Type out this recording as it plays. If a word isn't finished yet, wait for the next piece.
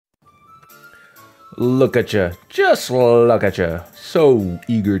Look at you. Just look at you. So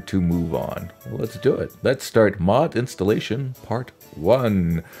eager to move on. Well, let's do it. Let's start mod installation part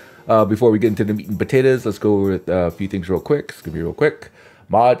 1. Before we get into the meat and potatoes, let's go over a few things real quick. It's going to be real quick.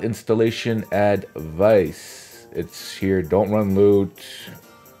 Mod installation advice. It's here. Don't run loot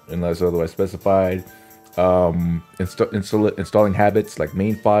unless otherwise specified. Installing habits like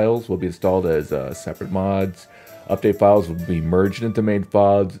main files will be installed as separate mods. Update files will be merged into main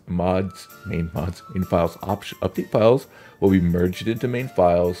files. Main files. Update files will be merged into main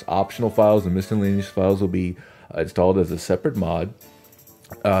files. Optional files and miscellaneous files will be installed as a separate mod.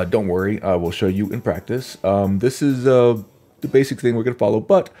 Don't worry, I will show you in practice. This is the basic thing we're going to follow,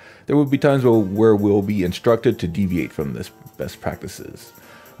 but there will be times where we'll be instructed to deviate from this best practices.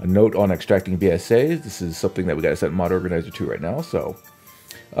 A note on extracting BSA. This is something that we got to set mod organizer to right now. So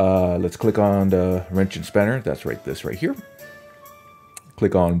let's click on the wrench and spanner. That's this right here.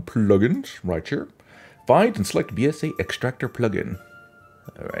 Click on plugins right here. Find and select BSA extractor plugin.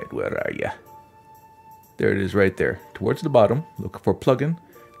 All right, where are you? There it is right there. Towards the bottom, look for plugin,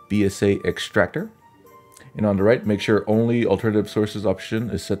 BSA extractor. And on the right, make sure only alternative sources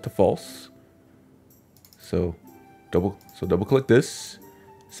option is set to false. So double click this,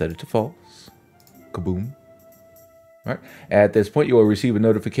 set it to false. Kaboom. All right. At this point, you will receive a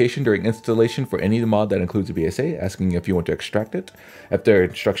notification during installation for any mod that includes a BSA, asking if you want to extract it. If their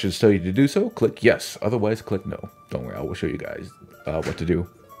instructions tell you to do so, click yes. Otherwise, click no. Don't worry, I will show you guys what to do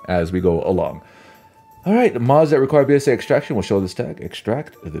as we go along. All right, mods that require BSA extraction will show this tag,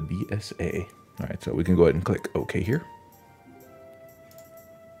 extract the BSA. All right, so we can go ahead and click OK here.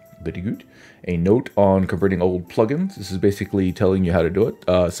 Very good. A note on converting old plugins. This is basically telling you how to do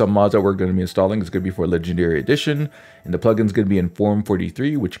it. Some mods that we're going to be installing is going to be for Legendary Edition, and the plugin's going to be in Form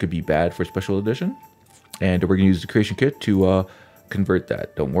 43, which could be bad for Special Edition. And we're going to use the creation kit to convert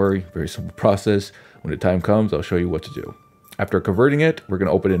that. Don't worry, very simple process. When the time comes, I'll show you what to do. After converting it, we're going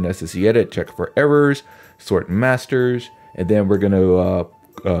to open an SSE edit, check for errors, sort masters, and then we're going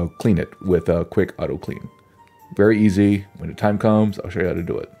to clean it with a quick auto clean. Very easy. When the time comes, I'll show you how to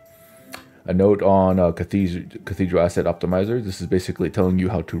do it. A note on Cathedral Asset Optimizer. This is basically telling you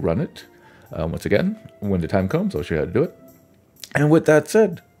how to run it. Once again, when the time comes, I'll show you how to do it. And with that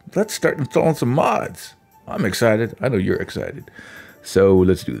said, let's start installing some mods. I'm excited. I know you're excited. So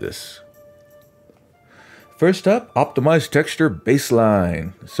let's do this. First up, optimize texture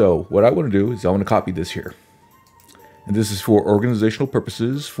baseline. So what I want to do is I want to copy this here. And this is for organizational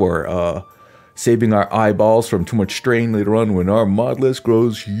purposes, for saving our eyeballs from too much strain later on when our mod list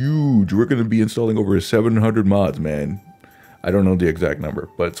grows huge. We're going to be installing over 700 mods, man. I don't know the exact number,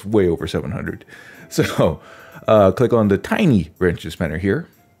 but it's way over 700. So click on the tiny wrench spanner here.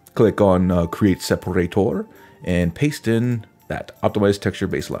 Click on create separator and paste in that optimize texture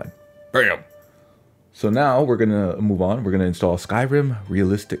baseline. Bam! So now we're going to move on. We're going to install Skyrim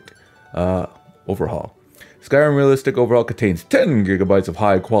Realistic Overhaul. Skyrim Realistic Overhaul contains 10 gigabytes of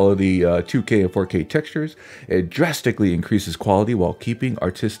high quality 2K and 4K textures. It drastically increases quality while keeping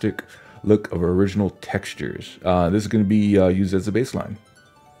artistic look of original textures. This is going to be used as a baseline.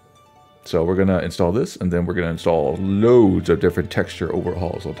 So we're going to install this, and then we're going to install loads of different texture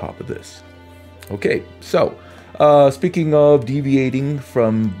overhauls on top of this. Okay, so speaking of deviating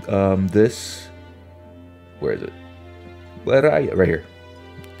from this, where is it? Where are you? Right here.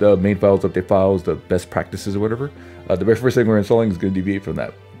 The main files, update files, the best practices or whatever. The very first thing we're installing is going to deviate from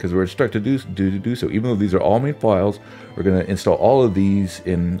that because we're instructed to do so. Even though these are all main files, we're going to install all of these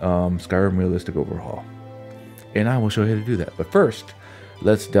in Skyrim Realistic Overhaul. And I will show you how to do that. But first,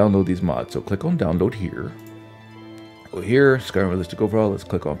 let's download these mods. So click on download here. Go here, Skyrim Realistic Overhaul. Let's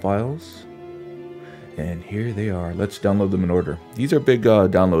click on files. And here they are. Let's download them in order. These are big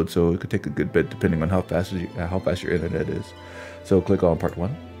downloads, so it could take a good bit depending on how fast your internet is. So click on part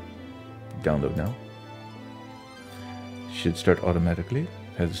 1. Download now. Should start automatically.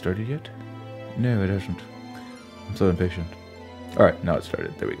 Has it started yet? No, it hasn't. I'm so impatient. Alright, now it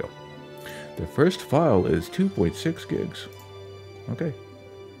started. There we go. The first file is 2.6 gigs. Okay.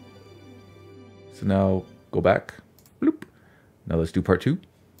 So now go back. Bloop. Now let's do part 2.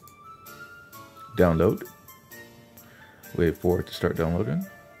 Download. Wait for it to start downloading.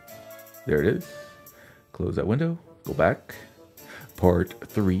 There it is. Close that window. Go back. Part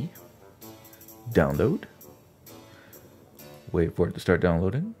 3. Download. Wait for it to start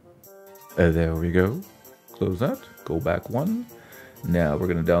downloading. There we go. Close that. Go back 1. Now we're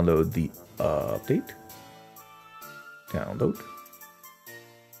going to download the update. Download.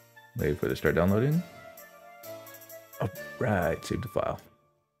 Wait for it to start downloading. Alright, save the file.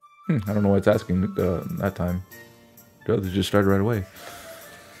 I don't know why it's asking that time. It just started right away.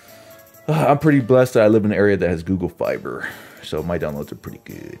 I'm pretty blessed that I live in an area that has Google Fiber, so my downloads are pretty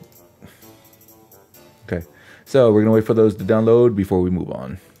good. Okay, so we're gonna wait for those to download before we move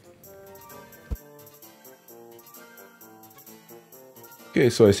on. Okay,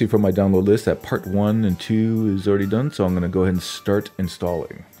 so I see from my download list that part 1 and 2 is already done, so I'm gonna go ahead and start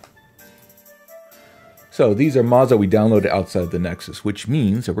installing. So these are mods that we downloaded outside the Nexus, which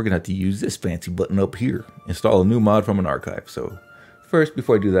means that we're gonna have to use this fancy button up here, install a new mod from an archive. So first,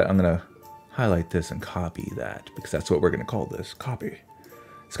 before I do that, I'm gonna highlight this and copy that, because that's what we're gonna call this, copy.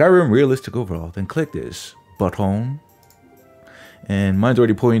 Skyrim Realistic Overhaul, then click this button. And mine's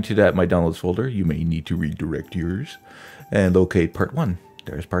already pointed at my downloads folder. You may need to redirect yours. And locate part 1.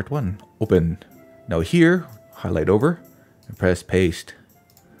 There's part 1. Open. Now here, highlight over and press paste.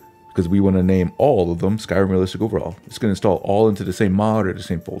 Because we want to name all of them Skyrim Realistic Overhaul. It's going to install all into the same mod or the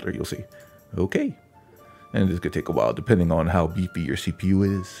same folder, you'll see. Okay. And this could take a while depending on how beefy your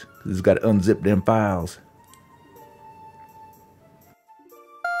CPU is. It's got to unzip them files.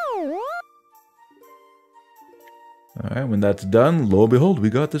 Alright, when that's done, lo and behold, we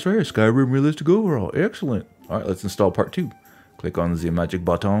got this right here, Skyrim Realistic Overhaul. Excellent. Alright, let's install part 2. Click on the magic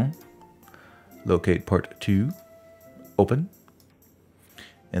button. Locate part 2. Open.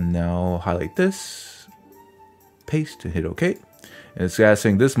 And now highlight this. Paste and hit OK. And it's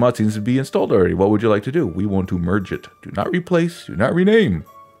asking, this mod seems to be installed already. What would you like to do? We want to merge it. Do not replace. Do not rename.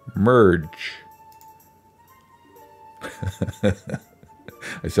 Merge.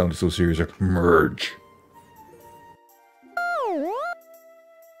 I sounded so serious. Like, merge.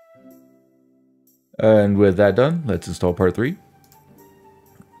 And with that done, let's install part 3.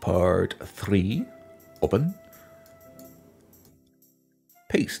 Part 3. Open.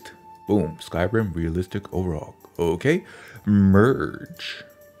 Paste. Boom. Skyrim Realistic Overhaul. Okay. Merge.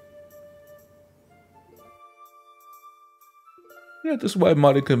 Yeah, this is why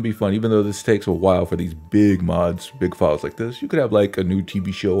modding can be fun. Even though this takes a while for these big mods, big files like this, you could have like a new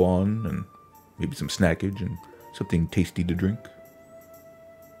TV show on and maybe some snackage and something tasty to drink.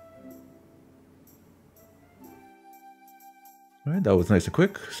 Alright, that was nice and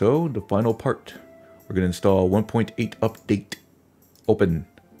quick. So, the final part. We're going to install 1.8 update. Open.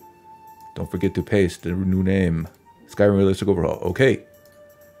 Don't forget to paste the new name. Skyrim Realistic Overhaul. Okay.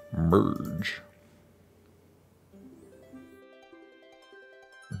 Merge.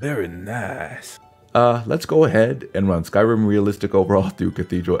 Very nice. Let's go ahead and run Skyrim Realistic Overhaul through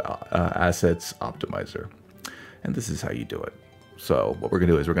Cathedral Assets Optimizer. And this is how you do it. So, what we're going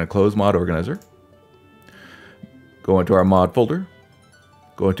to do is we're going to close Mod Organizer. Go into our mod folder,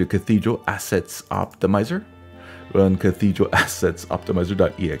 go into Cathedral Assets Optimizer, run Cathedral Assets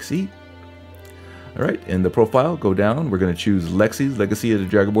Optimizer.exe. Alright, in the profile, go down, we're going to choose Lexy's Legacy of the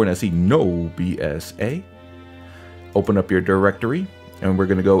Dragonborn SE No BSA. Open up your directory, and we're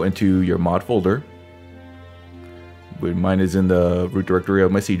going to go into your mod folder. Mine is in the root directory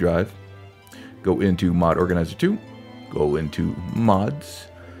of my C drive. Go into Mod Organizer 2, go into Mods.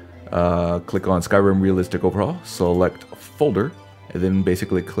 Click on Skyrim Realistic Overhaul, select folder, and then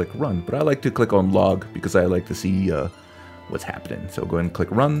basically click run. But I like to click on log because I like to see what's happening. So go ahead and click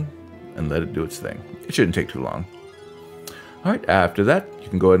run and let it do its thing. It shouldn't take too long. Alright, after that, you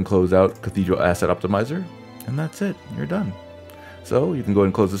can go ahead and close out Cathedral Asset Optimizer, and that's it. You're done. So you can go ahead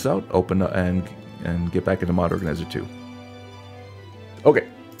and close this out, open up, and get back into Mod Organizer 2. Okay,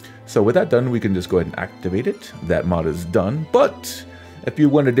 so with that done, we can just go ahead and activate it. That mod is done, but if you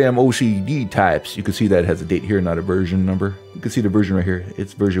want a damn OCD types, you can see that it has a date here, not a version number. You can see the version right here.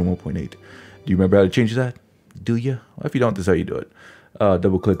 It's version 1.8. Do you remember how to change that? Do you? Well, if you don't, this is how you do it.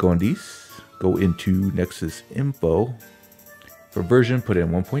 Double click on these. Go into Nexus Info. For version, put in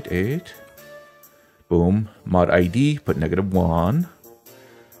 1.8. Boom. Mod ID, put -1.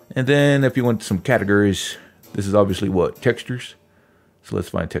 And then if you want some categories, this is obviously what? Textures. So let's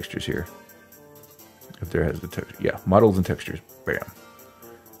find textures here. If there has the texture. Yeah, models and textures. Bam.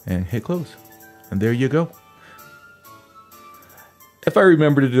 And hit close. And there you go. If I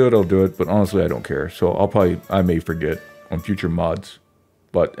remember to do it, I'll do it. But honestly, I don't care. So I may forget on future mods.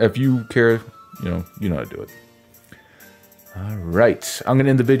 But if you care, you know how to do it. Alright. I'm going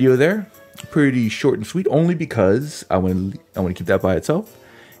to end the video there. Pretty short and sweet. Only because I want to keep that by itself.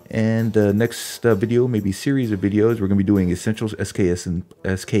 And next video, maybe series of videos, we're going to be doing Essentials SKS and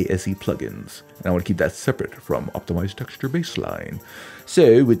SKSE plugins. And I want to keep that separate from Optimized Texture Baseline.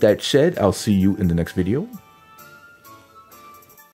 So with that said, I'll see you in the next video.